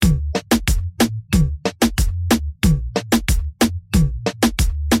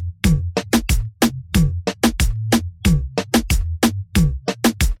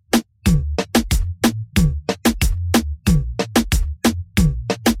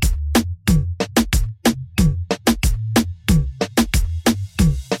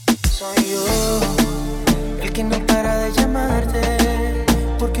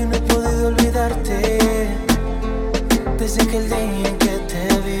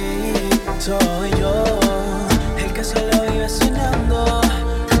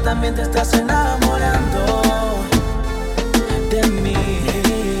también te estás enamorando de mí.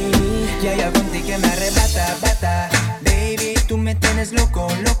 Y hay algo en ti que me arrebata, bata. Baby, tú me tienes loco,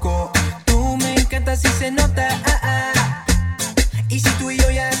 loco. Tú me encantas y se nota, Y si tú y yo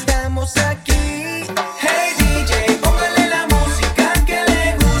ya estamos aquí. Hey DJ, póngale la música que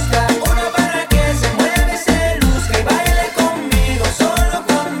le gusta. Una para que se mueve, se luzca y baile conmigo, solo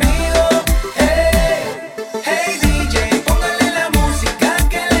conmigo. Hey DJ, póngale la música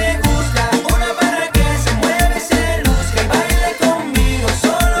que le gusta. Una para que se mueve, se luzca y baile conmigo,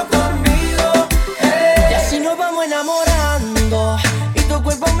 solo conmigo. Y así nos vamos enamorando y tu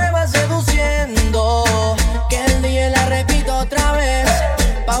cuerpo me va seduciendo. Que el día la repito otra vez,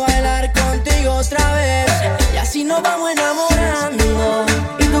 pa' bailar contigo otra vez. Y así nos vamos enamorando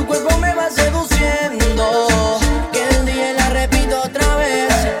y tu cuerpo me va seduciendo. Que el día la repito otra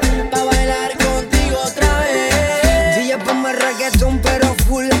vez, pa' bailar contigo otra vez. DJ ponme reggaeton pero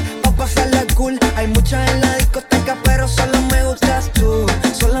full, pa' pasarla cool. Hay muchas en la discoteca pero solo me gustas tú,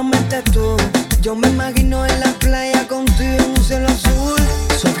 solamente tú. Yo me imagino en la playa contigo en un cielo azul.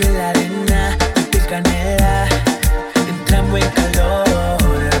 Sobre la arena, tu piel canela, entramos en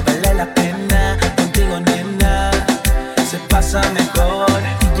calor, vale la pena, contigo nena, se pasa mejor.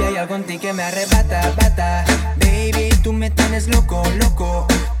 Y hay algo en ti que me arrebata, bata. Baby, tú me tienes loco, loco.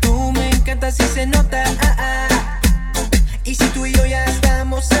 Tú me encantas y se nota, Y si tú y yo ya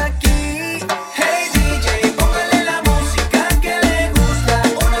estamos aquí. Hey DJ, póngale la música que le gusta.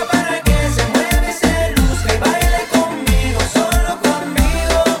 Una para que se mueve, se luzca y baile conmigo, solo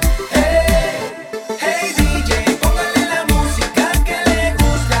conmigo. Hey DJ, póngale la música que le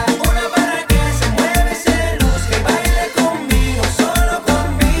gusta. Una para que se mueve, se luzca y baile conmigo, solo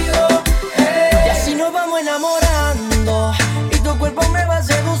conmigo. Y así nos vamos enamorando y tu cuerpo me va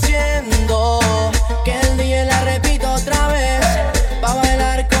seduciendo. Que el día la repito otra vez, pa'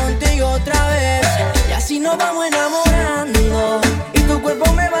 bailar contigo otra vez. Y así nos vamos enamorando y tu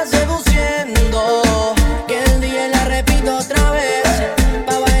cuerpo me va seduciendo. Que el día la repito otra vez,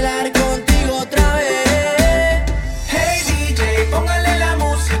 pa' bailar contigo otra vez. Hey DJ, póngale la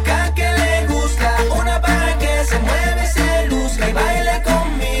música que le gusta. Una para que se mueve, se luzca y baile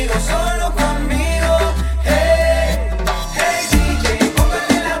conmigo, solo conmigo. Hey DJ,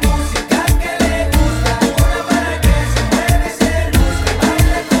 póngale la música que le gusta. Una para que se mueve, se luzca y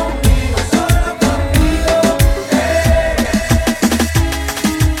baile conmigo, solo conmigo.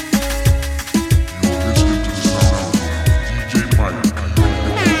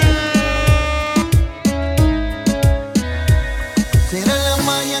 Será la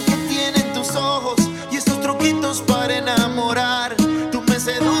magia que tienen tus ojos y esos truquitos para enamorar. Tú me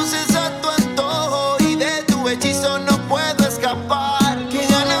seduces a tu antojo y de tu hechizo no puedo escapar. Qué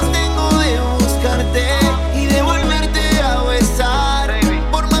ganas tengo de buscarte y de volverte a besar.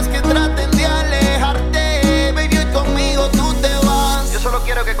 Por más que traten de alejarte, baby, hoy conmigo tú te vas. Yo solo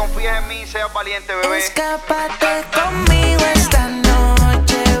quiero que confíes en mí y seas valiente, bebé. Escápate conmigo esta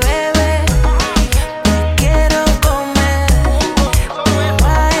noche, bebé. Te quiero comer, te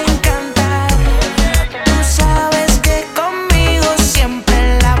va a encantar. Tú sabes que conmigo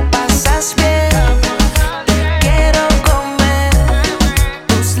siempre la pasas bien. Te quiero comer,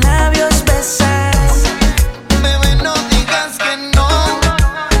 tus labios besar. Bebé, no digas que no,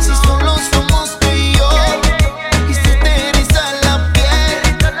 si solo somos tú y yo. Y se te eriza la piel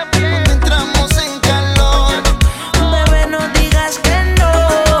cuando entramos en calor. Bebé, no digas que no,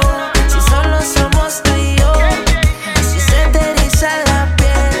 si solo somos tú y yo. Si se te eriza la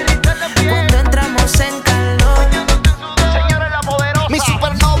piel cuando entramos en calor. Señores, la poderosa. Mi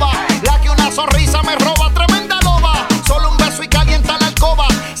supernova, la que una sonrisa me roba, tremenda loba. Solo un beso y calienta la alcoba.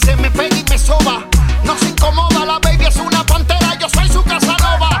 Se me pega y me soba. No se incomoda, la baby es una pantera. Yo soy su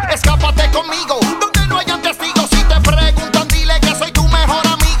Casanova. Escápate conmigo, donde no hayan testigos. Si te preguntan, dile que soy tu mejor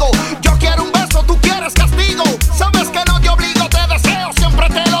amigo. Yo quiero un beso, tú quieres castigo. Sabes que no te obligo, te deseo, siempre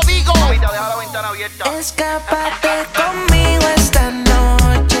te lo digo. Mamita, deja la ventana abierta. Escápate conmigo esta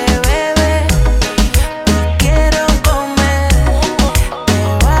noche, bebé. Te quiero comer,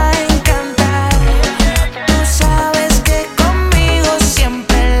 te va a encantar. Tú sabes que conmigo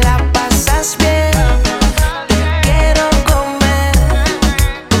siempre la pasas bien. Te quiero comer,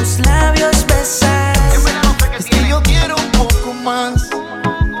 tus labios besar. Es que yo quiero un poco más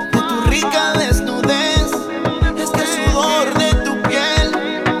de tu rica desnudez, este sudor de tu piel.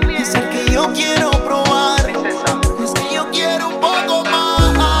 Es el que yo quiero probar.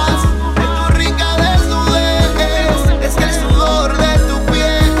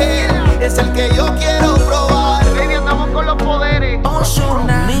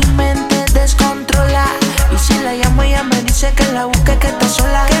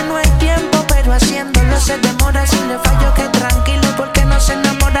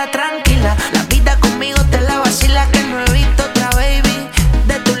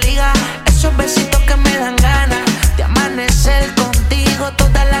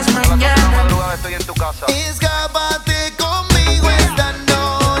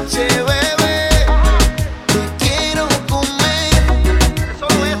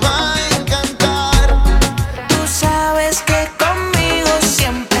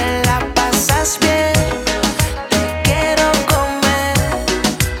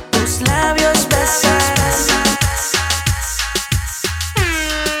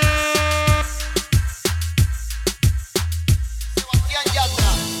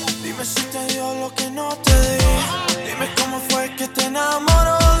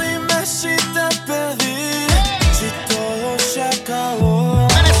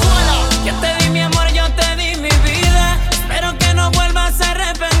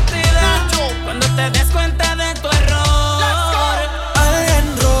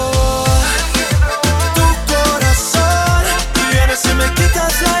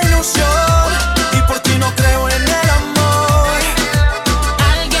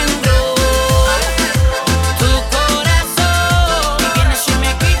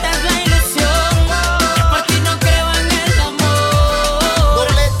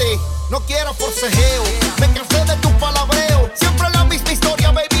 forcejeo. Me cansé de tu palabreo. Siempre la misma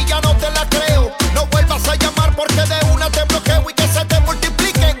historia, baby, ya no te la creo. No vuelvas a llamar porque de una te bloqueo y que se te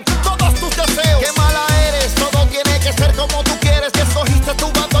multipliquen todos tus deseos. Qué mala eres, todo tiene que ser como tú quieres. Que escogiste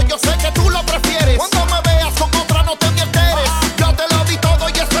tu bando, yo sé que tú lo prefieres. Cuando me veas con otra no te me alteres. Yo te lo di todo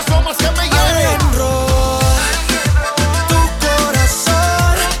y esto es lo más que me hiere. Tu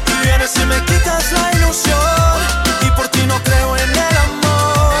corazón y vienes y me quitas la ilusión. Y por ti no creo en el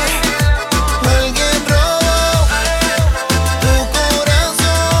amor. Alguien robó tu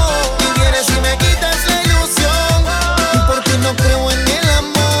corazón y vienes y me quitas la ilusión. Y por ti no creo en el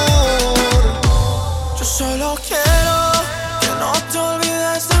amor. Yo solo quiero que no te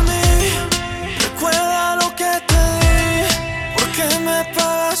olvides de mí. Recuerda lo que te di. ¿Por qué me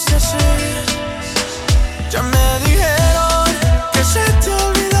pagaste así? Ya me dijeron que se te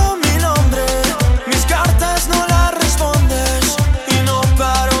olvidó mi nombre. Mis cartas no las respondes y no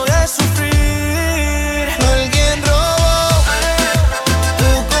paro de sufrir. Alguien robó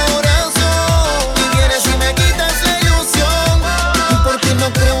tu corazón y vienes y me quitas la ilusión. Y por ti no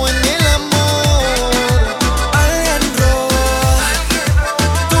creo en el amor. Alguien robó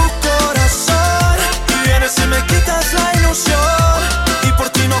tu corazón y vienes y me quitas la ilusión. Y por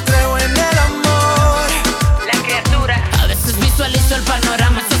ti no creo en el amor. La criatura. A veces visualizo el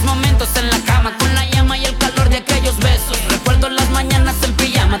panorama, esos momentos en la cama con la llama y el calor de aquellos besos. Recuerdo las mañanas en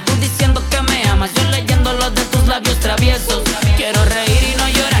pijama, tú diciendo que me amas, yo leyendo los de tus labios traviesos. Quiero reír y no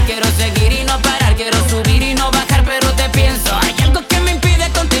llorar, quiero seguir y no parar, quiero subir y no bajar, pero te pienso. Hay algo que me impide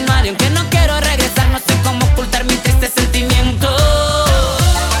continuar y aunque no quiero regresar, no sé cómo ocultar mi triste sentimiento.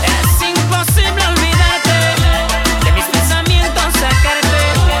 Es imposible olvidarte de mis pensamientos, sacarte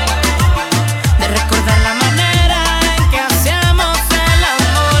de recordar la manera en que hacíamos el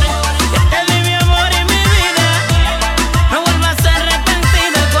amor. Ya te di mi amor y mi vida. No vuelvas a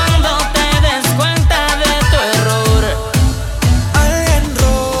arrepentirte cuando te des cuenta de tu error. Alguien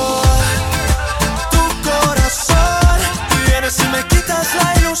robó tu corazón y vienes y me quitas la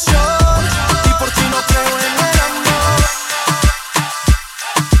ilusión. Y por ti no creo en el amor.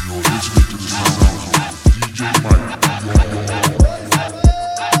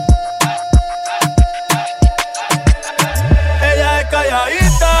 Ella es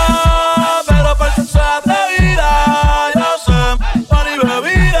calladita, pero para el sexo es atrevida. Yo sé, pan y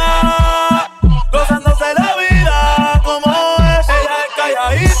bebida, gozándose la vida como es. Ella es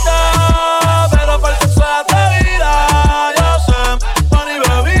calladita, pero para el sexo es atrevida. Yo sé, pan y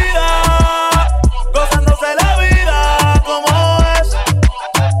bebida, gozándose la vida como es.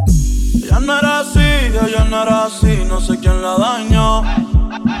 Ella no era así, no sé quién la dañó.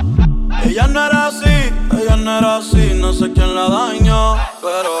 Ella no era así, no sé quién la dañó.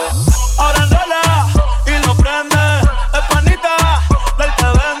 Pero ahora enrola y lo prende. Es panita del que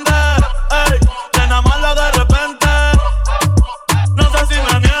vende. Ey, te enamora de repente. No sé si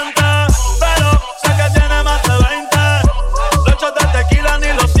me miente, pero sé que tiene más de 20. Los shots de tequila ni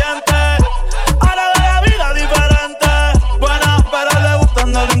lo siente. Ahora ve la vida diferente. Buena, pero le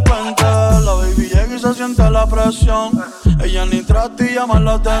gustan delincuentes. La baby llega y se siente la presión. Ella ni trata y llama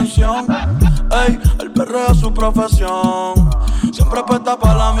la atención. Ey, el perreo es su profesión. Siempre puesta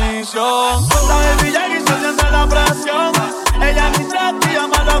para la misión. La baby llega y se siente la presión. Ella ni trata y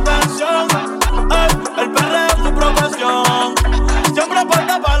llama la atención. Ey, el perreo es su profesión. Siempre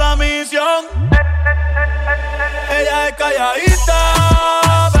puesta para la misión. Ella es calladita,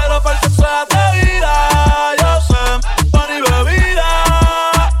 pero para el sexo es atrevida. Yo sé, pan y bebida,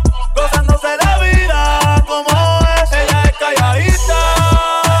 gozándose la vida como es. Ella es calladita,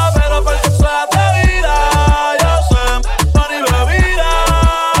 pero para el sexo es atrevida. Yo sé, pan y bebida,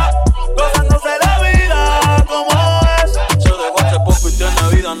 gozándose la vida como es. Se dejó hace poco y tiene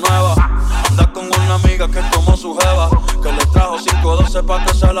vida nueva. Anda con una amiga que es como su jeva, que le trajo 512 pa'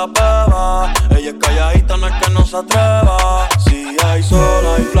 que se la beba. Ella es calladita, no es que no se atreva. Si hay sol,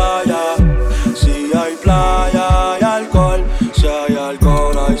 hay playa. Si hay playa, hay alcohol. Si hay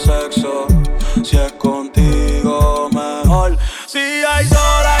alcohol, hay sexo. Si es contigo, mejor. Si hay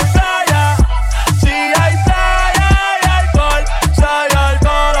sol, hay playa. Si hay playa, hay alcohol. Si hay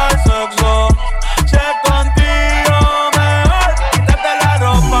alcohol, hay sexo. Si es contigo, mejor. Quítate la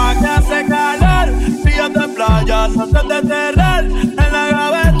ropa que hace calor. Días de playa, noches de terror. En la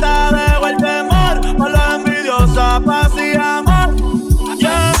gaveta dejo el temor. Por la envidiosa, paz y amor.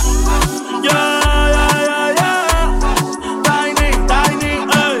 Yeah, yeah, yeah, yeah, yeah. Tiny, tiny,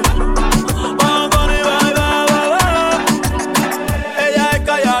 ey.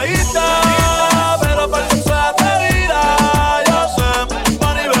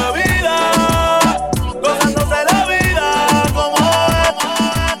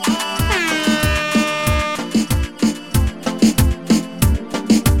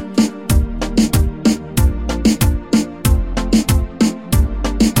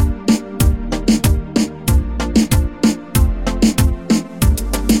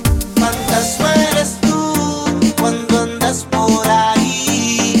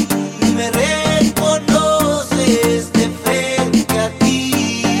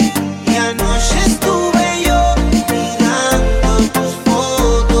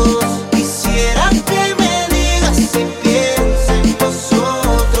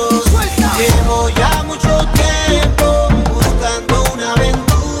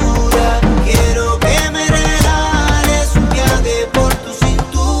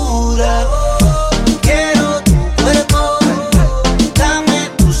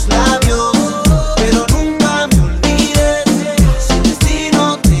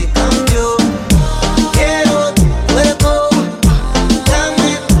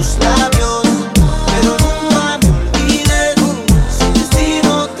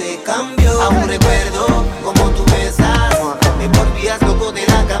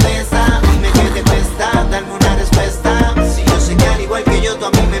 serio tú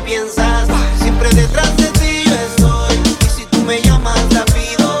a mí me piensas. Siempre detrás de ti yo estoy. Y si tú me llamas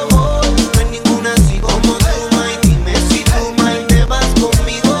rápido voy. No hay ninguna así como tú, Mike. Dime si tú, Mike, te vas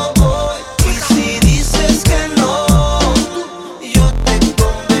conmigo hoy. Y si dices que no, yo te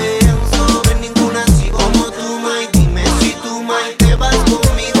convenzo. No hay ninguna así como tú, Mike. Dime si tú, Mike, te vas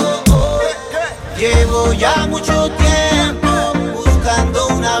conmigo hoy. Llevo ya mucho tiempo buscando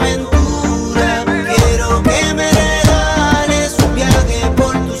una aventura. Quiero que me regales un viaje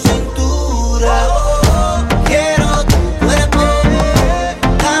por tu cintura. Quiero tu cuerpo,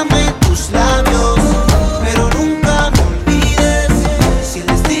 dame tus labios, pero nunca me olvides si el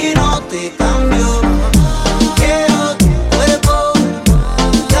destino te cambió. Quiero tu cuerpo,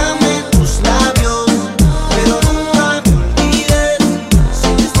 dame tus labios, pero nunca me olvides si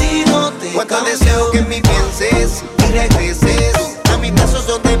el destino te cambió. Cuánto deseo que en mí pienses y regreses a mis brazos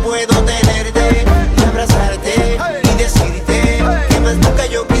donde puedo tenerte y abrazarte y decirte que más nunca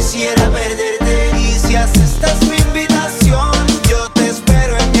yo quisiera perderte. Y si aceptas mi invitación, yo te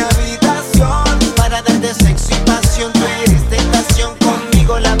espero en mi habitación para darte sexo y pasión. Tú eres tentación,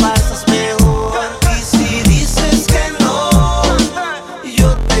 conmigo la pasas mejor. Y si dices que no,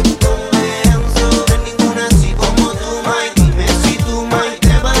 yo te convenzo. No hay ninguna así como tú, Mike. Dime si tú, Mike,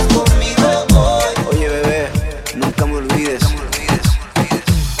 te vas conmigo hoy. Oye, bebé, nunca me olvides.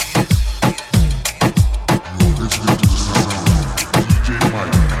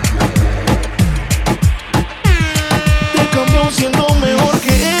 Te cambió siendo mejor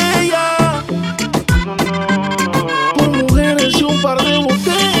que ella. Por mujeres y un par de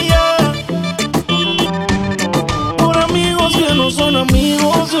botellas. Por amigos que no son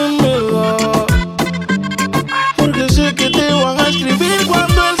amigos en verdad. Porque sé que te van a escribir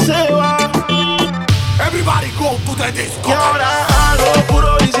cuando él se va. Everybody go to the disco. Y ahora a lo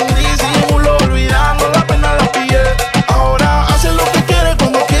puro y sin disimulo, olvidando la pena la pillé. Ahora hace lo que quiere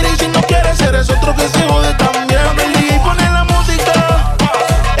cuando quiere y si no quiere eres otro que se jode también. Cuando el DJ pone la música,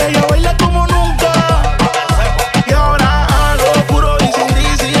 ella baila como nunca. Y ahora a lo puro y sin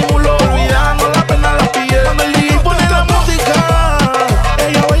disimulo, olvidando la pena la pillé. Cuando el DJ pone la música,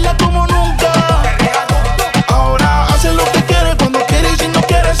 ella baila como nunca. Ahora hace lo que quiere cuando quiere y si no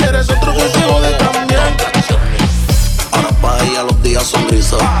quiere eres otro que se jode también. Ahora pa' ella los días son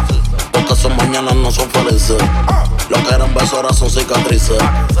grises, porque son mañanas no son felices. Lo que eran besos ahora son cicatrices.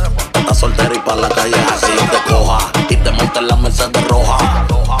 Estás soltera y pa' la calle así yo te coja y te monte en la Mercedes roja.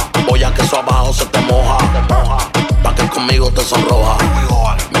 Voy a que eso abajo se te moja, pa' que conmigo te sonroja.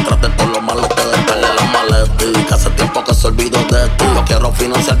 Mientras de todo lo malo te despele la maleta. Que hace tiempo que se olvidó de ti. Yo quiero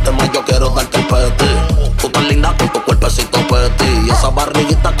financiarte más, yo quiero darte el peti. Tú tan linda con tu cuerpecito peti y esa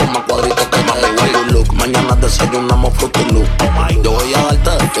barriguita con más cuadritos que da el way you look. Mañana desayunamos Fruity Loop. Yo voy a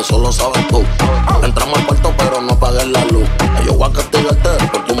darte, que eso lo sabes tú. Entramos al cuarto pero no apagues la luz. Yo voy a castigarte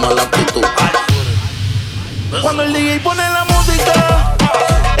por tu mala actitud. Cuando el DJ pone la música,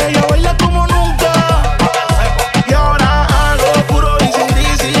 ella baila como nunca. Y ahora a lo puro y sin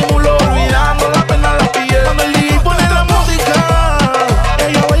disimulo, olvidando la pena la pillé. Cuando el DJ pone la música,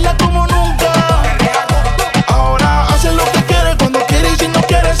 ella baila como nunca. Ahora hace lo que quiere cuando quiere y si no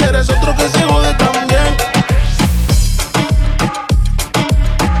quiere eres otro que se jode también.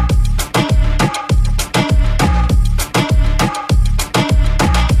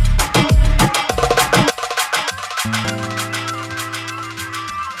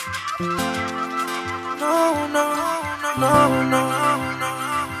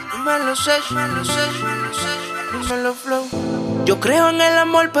 Dímelo, flow. Yo creo en el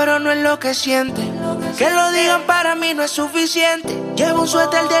amor, pero no en lo que siente. Que lo digan para mí no es suficiente. Llevo un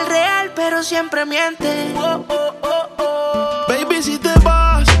suéter del real, pero siempre miente. Baby, si te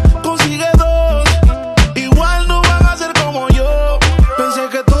vas, consigue dos. Igual no van a ser como yo. Pensé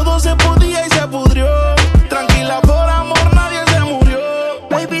que todo se podía y se pudrió. Tranquila, por amor nadie se murió.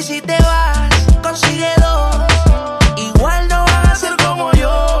 Baby, si te vas, consigue dos. Igual no van a ser como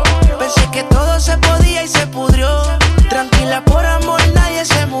yo. Pensé que todo se podía y se pudrió. Tranquila, por amor nadie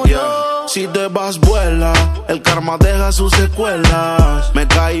se murió. Si te vas, vuela. El karma deja sus secuelas. Me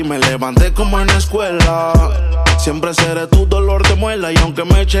caí, me levanté como en la escuela. Siempre seré tu dolor de muela. Y aunque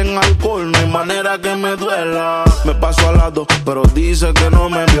me echen alcohol, no hay manera que me duela. Me paso al lado, pero dice que no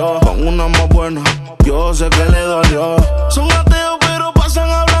me vio. Con una más buena, yo sé que le dolió. Son ateos, pero pasan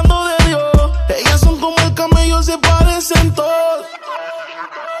hablando de Dios. Ellas son como el camello, se parecen todos.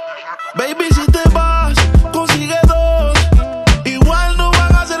 Baby, si te vas, consigue dos. Igual no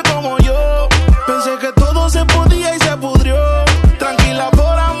van a ser como yo. Pensé que todo se podía y se pudrió. Tranquila,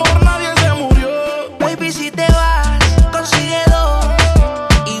 por amor nadie se murió. Baby, si te vas, consigue dos.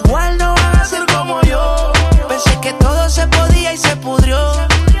 Igual no van a ser como yo. Pensé que todo se podía y se pudrió.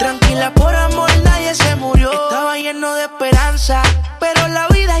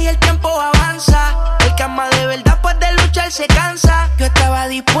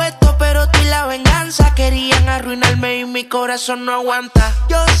 corazón no aguanta.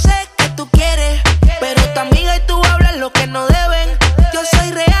 Yo sé que tú quieres, pero tu amiga y tú hablan lo que no deben. Yo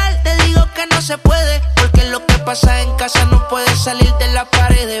soy real, te digo que no se puede, porque lo que pasa en casa no puede salir de la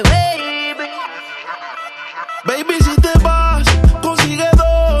pared, baby. Baby, si te vas, consigue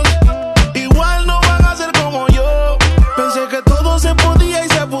dos. Igual no van a ser como yo. Pensé que todo se podía y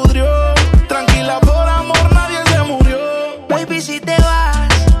se pudrió. Tranquila, por amor nadie se murió. Baby, si te vas,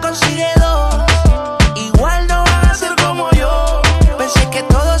 consigue dos. Igual no van a ser como yo. Pensé que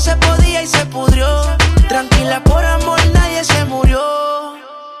todo se podía y se pudrió. Tranquila, por amor nadie se murió.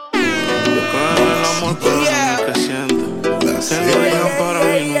 Yo creo en el amor, pero no que siento. Que lo digan para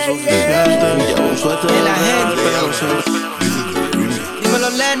mí no es suficiente. Ya un suerte de la gente, pero siempre. Dímelo,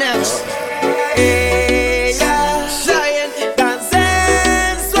 Lennox. Ella, tan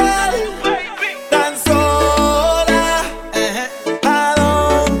sensual, tan sola. ¿A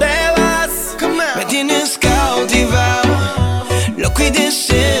dónde vas? Me tienes cautivado, loco y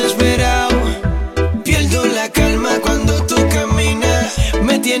desesperado. Pierdo la calma cuando tú caminas.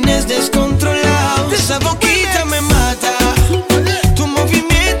 Me tienes descontrolado. Esa boquita me mata, tu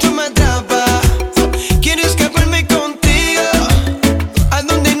movimiento me atrapa. Quiero escaparme contigo, a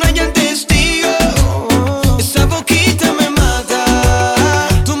donde no haya testigo. Esa boquita me mata,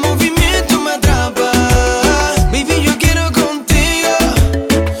 tu movimiento me atrapa. Baby, yo quiero contigo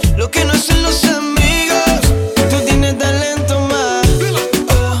lo que no hacen los amigos. Tú tienes talento más.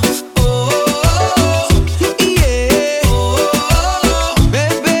 Oh, oh, yeah.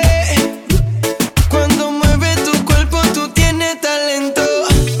 Bebé, cuando mueves tu cuerpo tú tienes talento.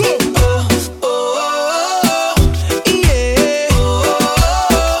 Oh, yeah.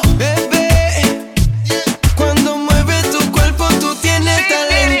 Bebé, cuando mueves tu cuerpo tú tienes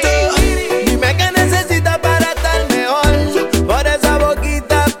talento. Dime qué necesitas para estar mejor. Por esa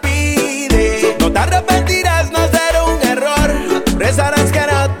boquita pide. No te arrepentirás, no será un error. Rezarás que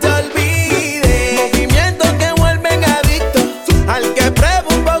no te olvide. Movimientos que vuelven adicto al que prueba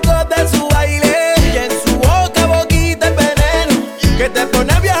un poco de su baile. Y en su boca, boquita el veneno que te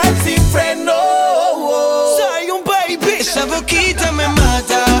pone a viajar sin freno. Soy un baby. Esa boquita me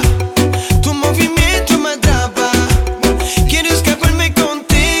mata, tu movimiento me atrapa. Quiero escaparme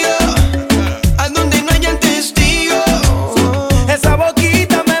contigo, a donde no haya testigo. Esa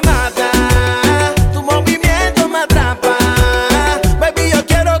boquita me mata, tu movimiento me atrapa. Baby, yo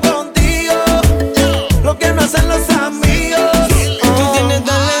quiero contigo lo que no hacen los amigos. Tú tienes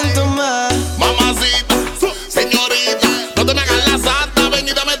talento más. Mamacita, señorita, no te me hagas la santa, ven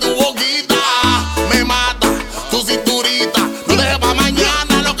y dame tu boquita. Me mata tu cinturita, no dejes pa'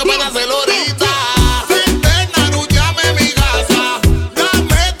 mañana lo que puedas hacer ahorita. Ven, arrullame mi casa,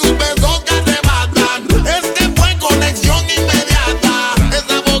 dame tus besos que arrebatan. Es que fue conexión inmediata,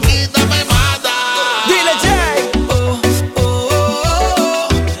 esa boquita me mata. Dile, Jay.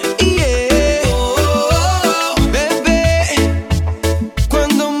 Yeah. Bebé,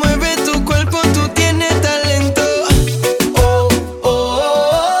 cuando mueves tu cuerpo tú tienes talento.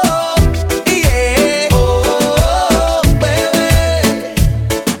 Yeah. Bebé,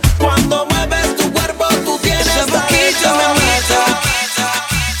 cuando mueves tu cuerpo tú tienes Esa boquita me mata.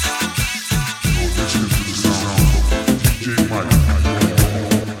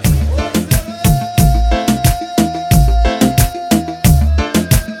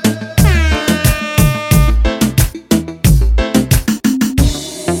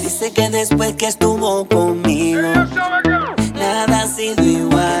 Dice que después que estuvo conmigo, nada ha sido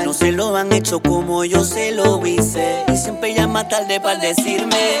igual. No se lo han hecho como yo se lo hice. Y siempre llama tarde para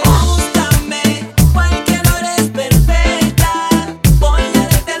decirme: gústame, cualquier hora es perfecta. Voy a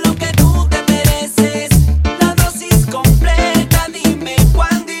darte lo que tú te mereces. La dosis completa, dime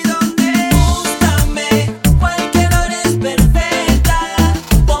cuándo y dónde. Gústame, cualquier hora es perfecta.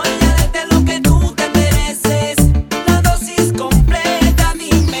 Voy a darte lo que tú te mereces. La dosis completa,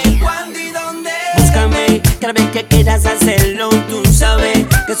 dime cuándo y dónde. Búscame, cada vez que quieras hacerlo, tú sabes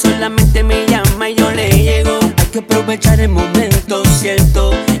que solamente me llama y yo le llego. Hay que aprovechar el momento,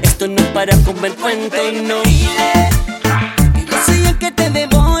 ¿cierto? Esto no es para comer cuento, no. Dile que yo soy el que te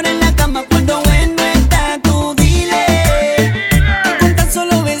devora en la cama cuando él no está. Tú dile que con tan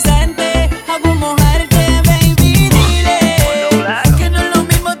solo besarte hago mojarte, baby. Dile que no es lo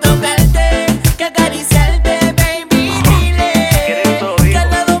mismo tocarte que acariciarte, baby. Dile que al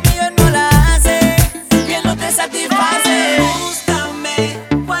lado mío no la hace, que no te satisface. Gústame,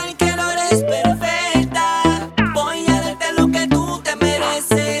 cualquier hora es perfecta. Voy a darte lo que tú te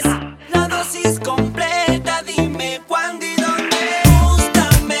mereces. La dosis completa, dime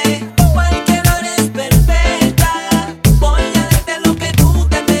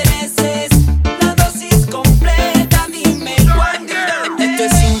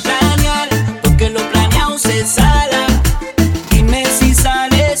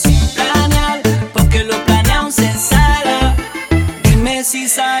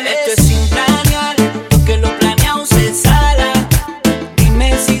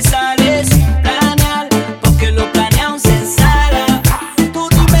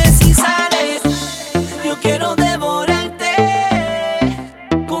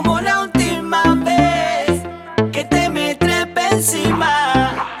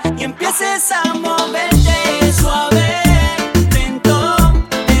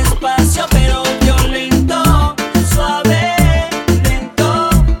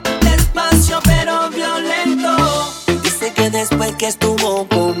estuvo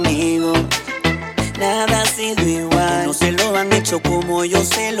conmigo, nada ha sido igual. No se lo han hecho como yo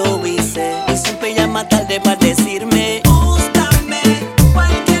se lo hice. Y siempre llama tarde para decirme: búscame,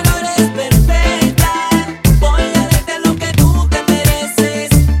 cualquier hora es perfecta. Voy a darte lo que tú te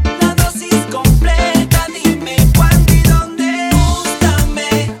mereces, la dosis completa. Dime cuándo y dónde.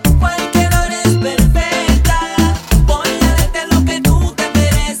 Búscame, cualquier hora es perfecta. Voy a darte lo que tú te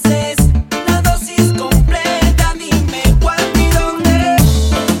mereces, la dosis completa. Dime cuándo y dónde.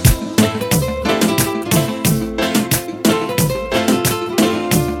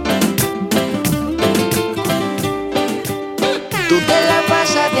 Tú te la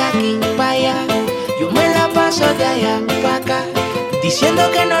pasas de aquí para allá, yo me la paso de allá para acá, diciendo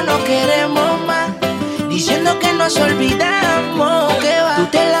que no nos queremos más, diciendo que nos olvidamos, que va. Tú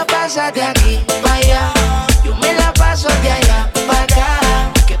te la pasas de aquí para allá, yo me la paso de allá para acá,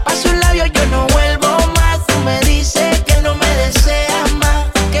 que paso un labio yo no vuelvo más. Tú me dices que no me deseas más,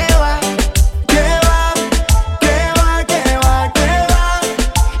 que va.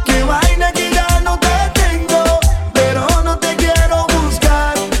 Qué vaina que ya no te tengo, pero no te quiero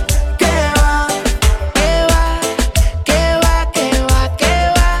buscar. Qué va,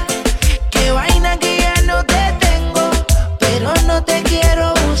 qué vaina que ya no te tengo, pero no te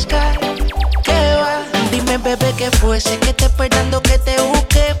quiero buscar. Qué va. Dime, bebé, qué fue, sé que te esperando que te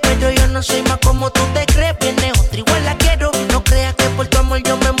busque, pero yo no soy más como tú te crees. Viene otra, igual la quiero. No creas que por tu amor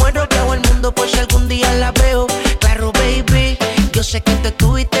yo me muero. Viajo el mundo por si algún día la veo. Claro, baby, yo sé que te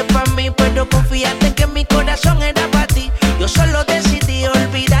estuviste pa' mí, pero confíate que mi corazón era pa' ti. Yo solo decidí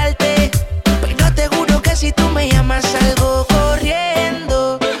olvidarte, pero te juro que si tú me llamas salgo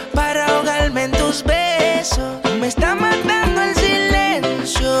corriendo para ahogarme en tus besos. Me está matando el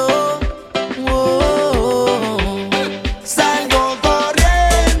silencio. salgo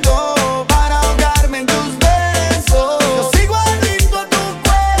corriendo para ahogarme en tus besos. Yo sigo adicto a tu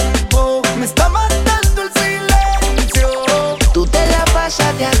cuerpo, me está matando el silencio. Tú te la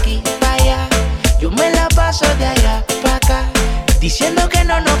pasas de aquí para allá, yo me la paso de allá para acá, diciendo que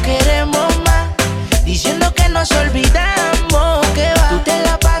no nos queremos más, diciendo que nos olvidamos, que va. Tú te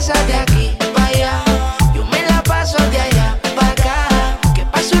la pasas de aquí para allá, yo me la paso de allá para acá, que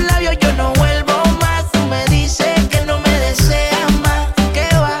paso un labio yo no vuelvo más. Tú me dices que no me deseas más, que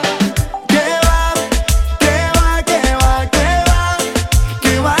va.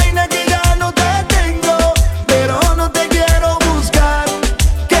 Qué vaina que ya no te tengo, pero no te quiero buscar.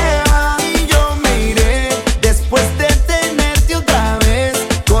 Qué va, y yo me iré después de tenerte otra vez.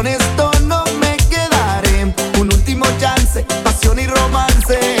 Con esto no me quedaré, un último chance, pasión y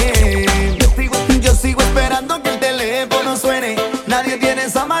romance. Yo sigo esperando que el teléfono suene. Nadie tiene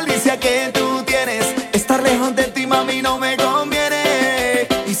esa malicia que tú tienes. Estar lejos de ti, mami, no me conviene.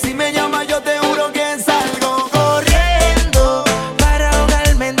 Y si me llamas yo te juro que salgo Corriendo para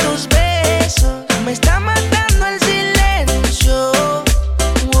ahogarme en tus besos, me está matando el silencio.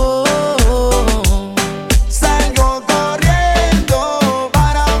 Salgo corriendo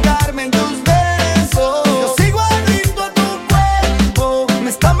para ahogarme en tus besos. Yo sigo adicto a tu cuerpo, me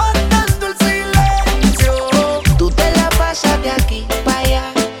está matando el silencio. Tú te la pasas de aquí para allá,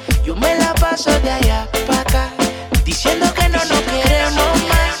 yo me la paso de allá para acá, diciendo que no nos queremos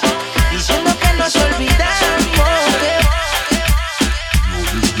más, diciendo que nos olvidamos.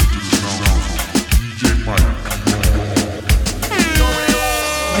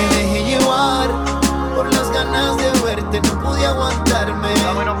 Me dejé llevar por las ganas de verte, no pude aguantarme.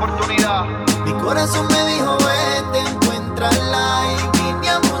 Dame una oportunidad. Mi corazón me dijo vete, encuéntrala y vine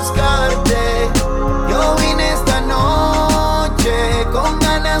a buscarte. Yo vine esta noche con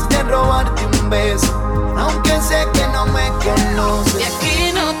ganas de robarte un beso, aunque sé que no me conoces. De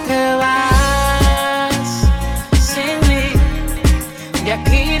aquí no te vas sin mí, de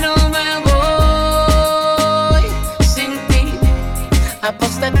aquí no me voy sin ti.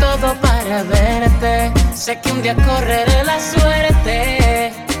 Aposté todo para verte, sé que un día correré la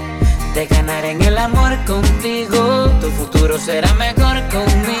suerte de ganar en el amor contigo. Tu futuro será mejor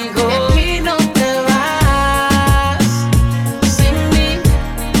conmigo. De aquí no te vas sin mí,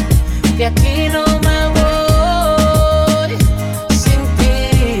 de aquí no me voy sin ti.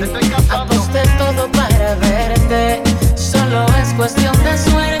 Aposté todo para verte, solo es cuestión de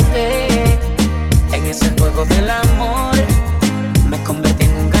suerte. En ese juego del amor me convertí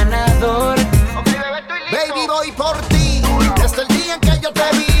en un ganador. Baby, voy por ti. Desde el día en que yo te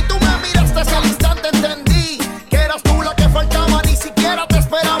vi, tú me miraste, ese instante entendí que eras tú la que faltaba. Ni siquiera te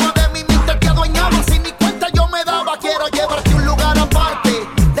esperaba, de mi mente te adueñaba. Sin ni cuenta yo me daba. Quiero llevarte a un lugar aparte.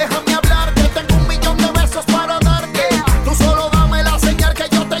 Déjame hablarte, tengo 1.000.000 de besos para darte. Tú solo dame la señal que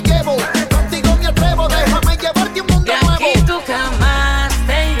yo te llevo. Contigo me atrevo, déjame llevarte a un mundo De nuevo. aquí tú jamás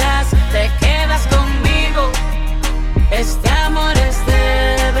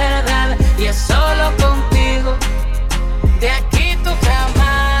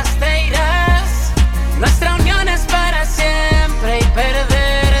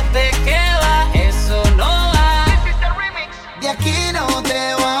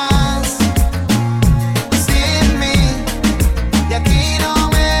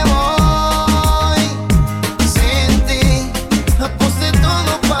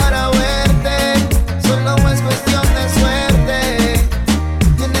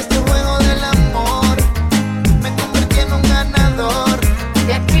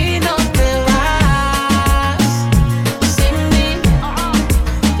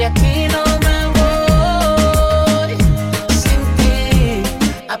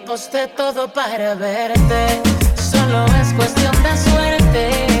aposté todo para verte. Solo es cuestión de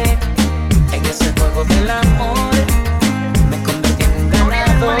suerte. En ese juego del amor me convertí en un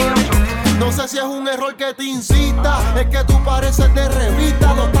ganador. No sé si es un error que te incita, es que tú pareces de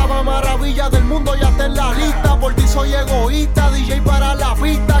revista. La octava maravilla del mundo ya está en la lista. Por ti soy egoísta, DJ para la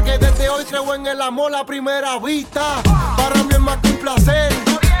pista. Que desde hoy creo en el amor a primera vista. Para mí es más que un placer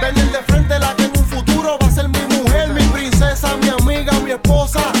tener de frente la que en un futuro va a ser mi mujer, mi princesa, mi amiga, mi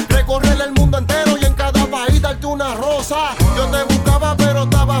esposa. Recorrer el mundo entero y en cada país darte una rosa. Yo te buscaba pero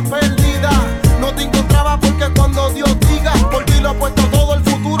estaba perdida. No te encontraba porque cuando Dios diga por ti lo he puesto todo, el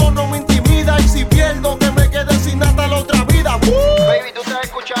futuro no me intimida. Y si pierdo que me quede sin nada la otra vida. Baby, tú estás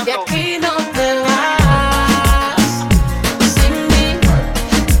escuchando. De aquí no te vas sin mí.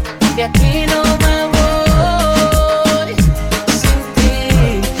 De aquí no me voy sin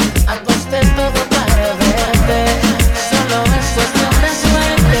ti. Aposté todo para verte. Solo es cuestión de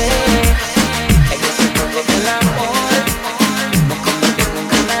suerte. En ese juego del amor me convertí en un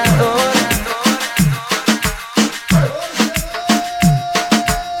ganador.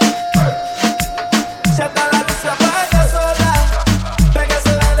 Si hasta la luz se apaga sola,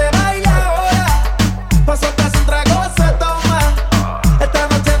 pégase, dale, baila ahora. Pa' soltarse un trago se toma. Esta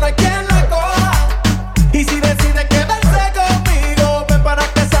noche no hay quien la coja. Y si decide quedarse conmigo, ven para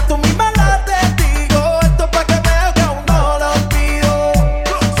que seas tú misma la testigo. Esto es pa' que veas que aún no lo olvido.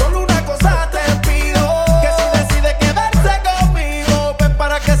 Solo una cosa te pido, que si decide quedarse conmigo, ven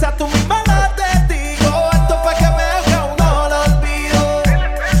para que seas tú misma la testigo. Esto es pa' que veas que aún no lo olvido.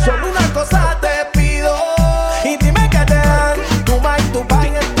 Solo una cosa te pido. Y dime que te dan tu Mike, tu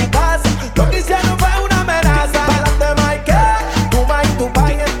Pine en tu casa. Lo que hicieron fue una amenaza. Pa'lante Mike, tu Mike, tu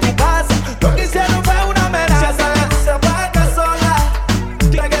Pine en tu casa. Lo que hicieron fue una amenaza. Si hasta la luz se apaga sola,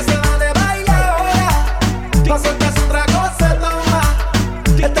 pégase, dale, baila ahora. Pa' soltarse un trago se toma.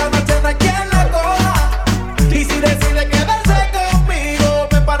 Esta noche no hay quien la coja. Y si decide quedarse conmigo,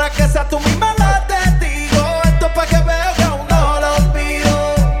 ven para que seas tú misma la testigo. Esto es pa' que veas que aún no lo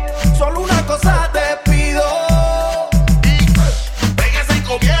olvido. Solo una cosa te pido. Pégase y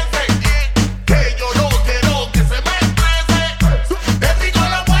comience, que yo no quiero que se me estrese. De rico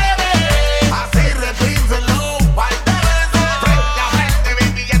lo mueve, así repínselo par de veces. Frente a frente,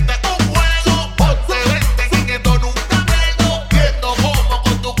 baby, este es un juego. Ponte vente, que en esto nunca pierdo. Viendo cómo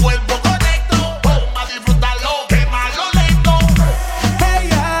con tu cuerpo conecto. Vamos a disfrutarlo, quémalo lento.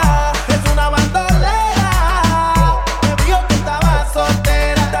 Ella es una bandolera. Me dijo que estaba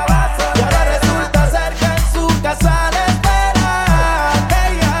soltera. Y ahora resulta ser que en su casa le espera.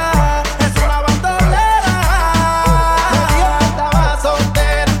 Ella es una bandolera. Me dijo que estaba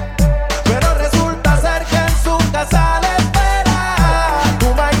soltera. Pero resulta ser que en su casa le espera. Tu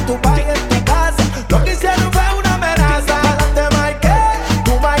Mike, tu Pine en tu casa. Lo que hicieron fue una amenaza. Pa'lante Mike,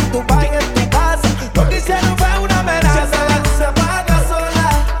 tu Mike, tu Pine en tu casa. Lo que hicieron fue una amenaza. Si hasta la luz se apaga sola,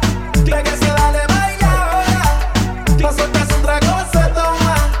 pégase, dale, baila ahora. Pa' soltarse un trago se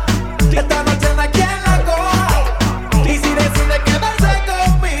toma. Esta noche no hay quien la coja. Y si decide quedarse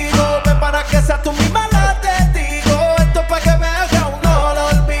conmigo, ven para que seas tú misma la testigo. Esto es pa' que veas que aún no lo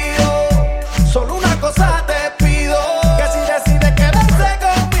olvido. Solo una cosa te pido, que si decide quedarse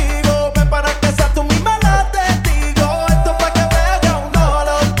conmigo, ven para que seas tú misma la testigo. Esto es pa' que veas que aún no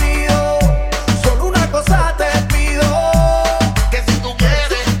lo olvido. Solo una cosa te pido. Que si tú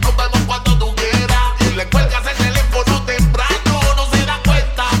quieres, nos vemos cuando tú quieras. Y le cuelgas el teléfono temprano, no se da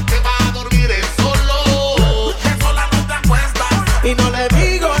cuenta que va a dormir él solo. Que sola no te acuestas. Y no le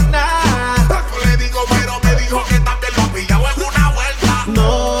digo nada. No le digo, pero me dijo que también lo ha pillado en una vuelta.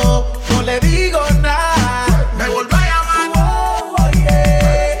 No, no le digo nada. Me volvió a llamar. Oh,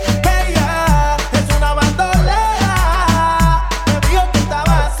 yeah. Ella es una bandolera. Me dijo que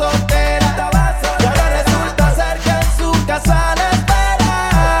estaba soltera. Y ahora resulta ser que en su casa le espera.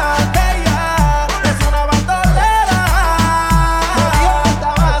 Ella es una bandolera. Me dijo que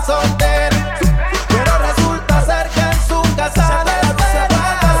estaba soltera. Pero resulta ser que en su casa le espera.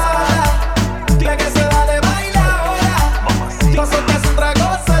 Pégase, dale, baila ahora. Pa' soltarse un trago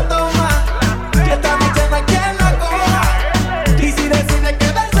se toma. Esta noche no hay quien la coja. Y si decide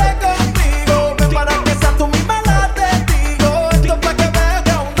quedarse conmigo, ven para que seas tú misma la testigo. Esto es pa' que veas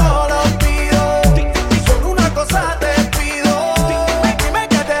que aún no lo olvido. Solo una cosa te pido. Dime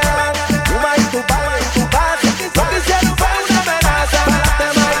que te dan tu Mike, tu Pine en tu casa. Lo que hicieron fue una amenaza. Pa'lante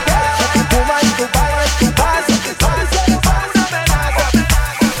Mike, tu Mike, tu Pine en tu casa. Lo que hicieron fue una amenaza.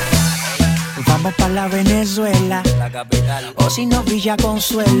 Vamos pa' la Venezuela, La capital. o si no Villa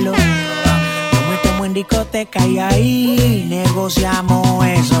Consuelo. Nos metemos en discoteca y ahí negociamos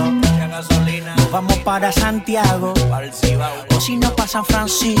eso. Gasolina. Nos vamos para Santiago, o si no para San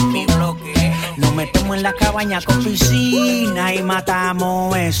Francisco. Nos metemos en la cabaña con piscina y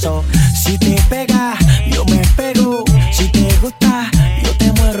matamos eso. Si te pega, yo me pego. Si te gusta, yo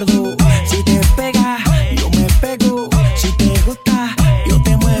te muerdo. Si te pega, yo me pego. Si te gusta, yo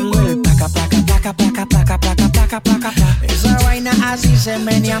te muerdo. El placa, placa, placa, placa, placa, placa, placa, placa, placa. Esa vaina así se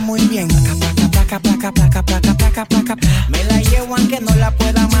menea muy bien. Placa, placa, placa, placa, placa, placa, placa. Me la llevo aunque no la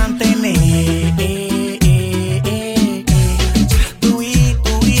pueda mantener.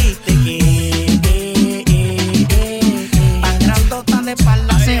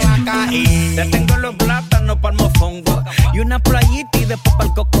 Ya tengo los plátanos pa'l mofongo y una playita y después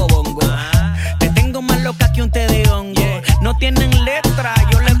pa'l cocobongo. Te tengo más loca que un té de hongo. No tienen letra,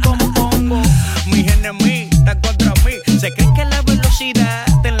 yo le compongo. Mis enemigos están contra mí. Se creen que la velocidad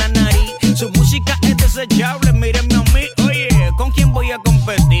está en la nariz. Su música es desechable, mírenme a mí. Oye, ¿con quién voy a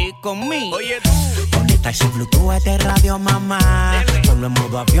competir? Conmigo. Oye, tú. Conecta ese Bluetooth de radio, mamá. Solo en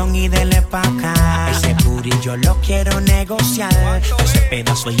modo avión y dele pa' acá. Ese booty yo lo quiero negociar. Ese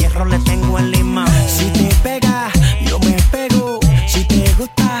pedazo de hierro le tengo en lima. Si te pega, yo me pego. Si te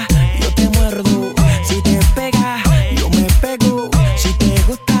gusta, yo te muerdo. Si te pega, yo me pego. Si te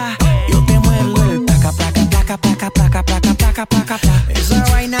gusta, yo te muerdo. El placa, placa, placa, placa, placa, placa, placa, placa, placa. Esa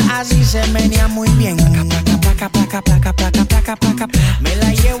vaina así se menea muy bien. Placa, placa, placa, placa, placa, placa, placa. Me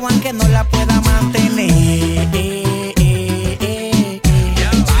la llevo aunque no la pueda mantener.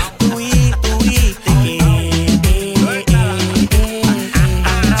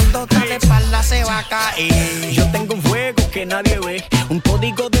 Yo tengo un fuego que nadie ve, un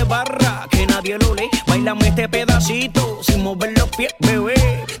código de barra que nadie lo lee. Bailame este pedacito sin mover los pies, bebé.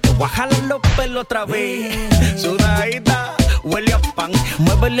 Te voy a jalar los pelos otra vez. Sudadita, huele a pan.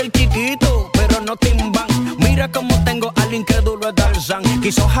 Muévele el chiquito, pero no timban. Mira cómo tengo al incrédulo de Tarzán.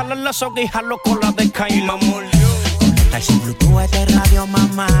 Quiso jalar la soga y jaló con la de Caimán. Conecta ese Bluetooth de radio,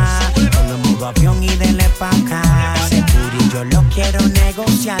 mamá. Solo en modo avión y dele pa' acá. Ese booty yo lo quiero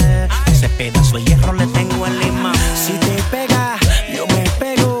negociar. Ese pedazo de hierro le tengo en lima. Si te pega, yo me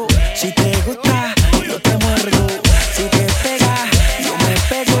pego. Si te gusta, yo te muerdo. Si te pega, yo me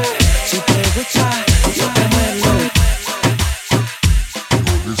pego. Si te gusta, yo te muerdo.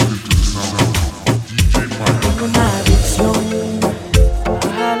 Tengo una adicción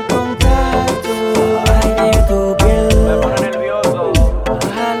al contacto, ay, de tu piel. Me pone nervioso.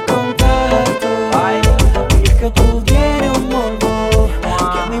 Al contacto, ay, y es que tú tienes un morbo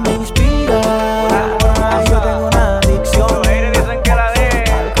que a mí me inspira. Ay, yo tengo una adicción. Los haters dicen que la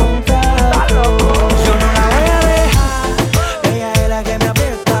deje. Al contacto, yo no la voy a dejar. Ella es la que me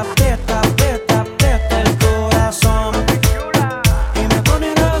aprieta, aprieta, aprieta, aprieta el corazón y me pone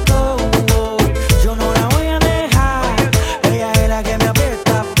loco. Yo no la voy a dejar. Ella es la que me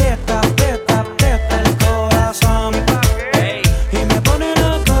aprieta, aprieta, aprieta, aprieta el corazón y me pone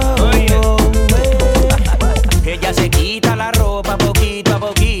loco. Ella se quita la ropa poquito a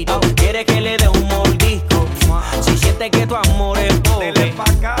poquito. Quiere que le dé un mordisco. Si siente que tu amor es pobre,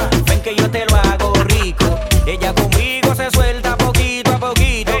 ven que yo te lo